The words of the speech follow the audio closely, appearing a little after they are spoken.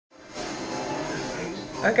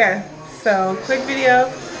Okay, so quick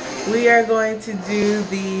video. We are going to do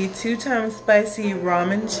the 2x spicy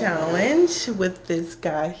ramen challenge with this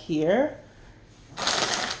guy here.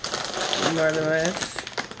 Northerners.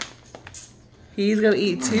 He's gonna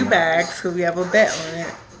eat 2 bags because we have a bet on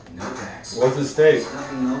it. What's the stake?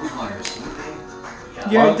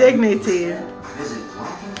 Your dignity.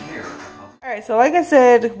 Alright, so like I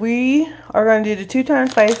said, we are gonna do the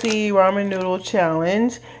 2x spicy ramen noodle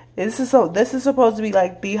challenge. This is supposed to be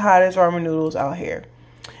like the hottest ramen noodles out here.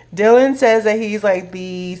 Dylan says that he's like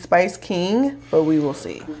the spice king, but we will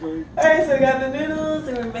see. Alright, so we got the noodles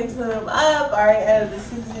and we're mixing them up. Alright, added the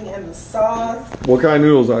seasoning and the sauce. What kind of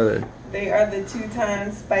noodles are they? They are the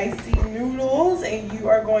 2x spicy noodles, and you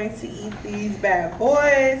are going to eat these bad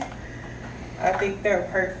boys. I think they're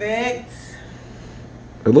perfect.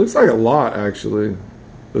 It looks like a lot, actually.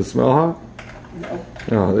 Does it smell hot? No.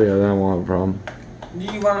 Oh, yeah, that won't have a problem. Do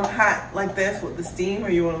you want them hot like this with the steam, or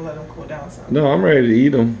you want to let them cool down some? No, I'm ready to eat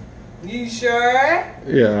them. You sure?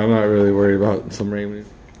 Yeah, I'm not really worried about some ramen.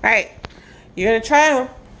 Alright, you're going to try them.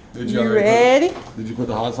 Did you ready? Did you put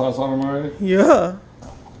the hot sauce on them already? Yeah.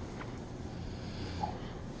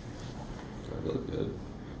 They look good.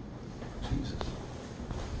 Jesus.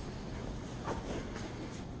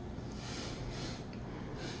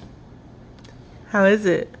 How is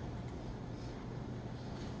it?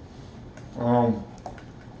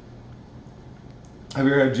 Have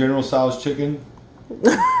you ever had General Tso's chicken?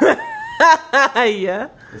 Yeah.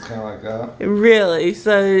 It's kind of like that. Really?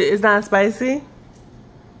 So it's not spicy?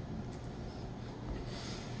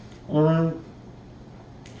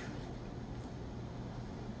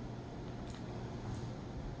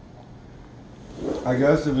 I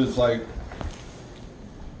guess if it's like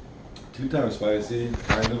 2x spicy,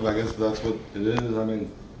 kind of, I guess that's what it is. I mean,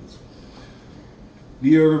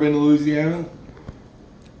 you ever been to Louisiana?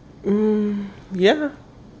 Yeah.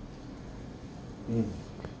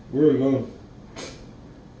 Where are we going?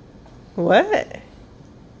 What?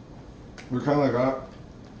 We're kind of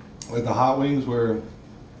like the hot wings where,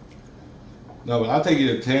 no, but I'll take you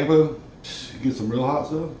to Tampa, you get some real hot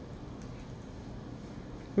stuff.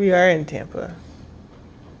 We are in Tampa.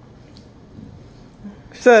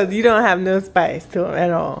 So you don't have no spice to them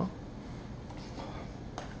at all?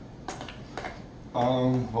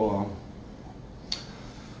 Hold on.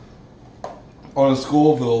 On a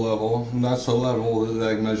Scoville level, and that's the level that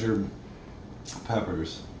I measure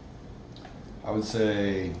peppers, I would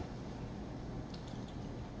say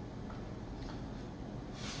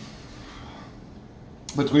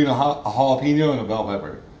between a jalapeno and a bell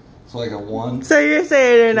pepper. It's like a 1. So you're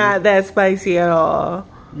saying they're not that spicy at all?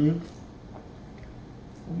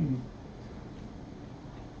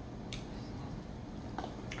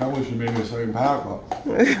 I wish you made me a certain pack up.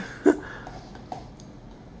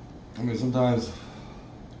 I mean, sometimes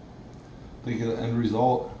think of the end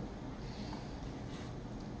result.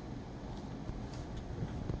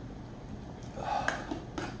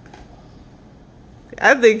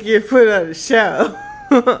 I think you're put on a show.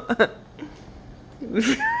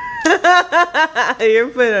 You're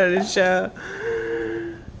put on a show.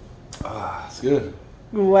 It's good.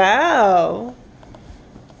 Wow.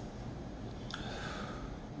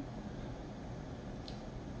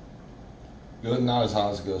 Good, not as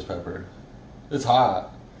hot as a ghost pepper. It's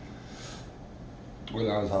hot, but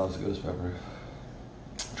not as hot as a ghost pepper.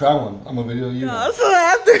 Try one. I'm gonna video you. No, so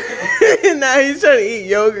after now he's trying to eat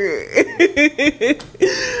yogurt.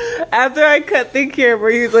 After I cut the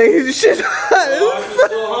camera, he's like, "This shit's hot." Oh, I'm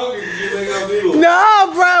just so hungry because you make up noodles.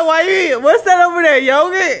 No, bro, why you eat? What's that over there?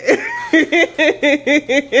 Yogurt?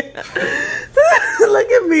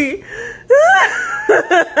 Look at me.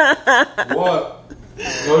 What?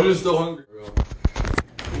 I'm just still hungry, bro.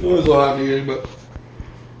 It was so hot eating, but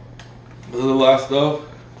the last stuff.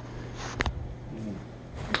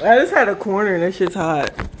 I just had a corner and that shit's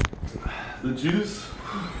hot. The juice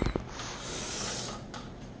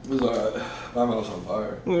was alright. My mouth's on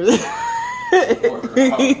fire. My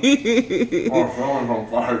phone's on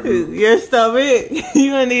fire, dude. Your stomach? You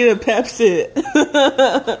gonna need a Pepsi. We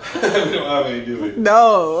don't have any, do we?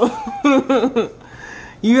 No.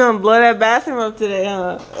 You gonna blow that bathroom up today,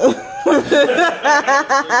 huh? It's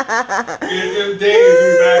them days we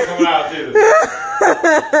back coming out too.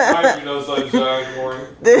 Might be no sunshine in the morning.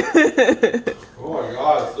 Oh my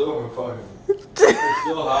god, it's still fucking. It's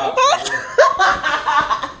still hot.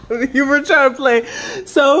 You were trying to play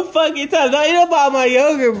so fucking tough. Don't eat up all my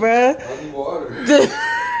yogurt, bruh. I need water.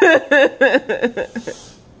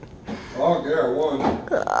 Oh, yeah, one.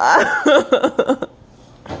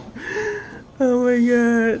 Oh my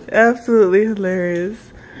god, absolutely hilarious.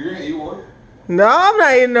 You're gonna eat one? No, I'm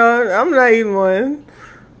not eating one. I'm not eating one.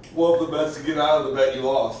 Well, if the bet's to get out of the bet, you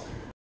lost.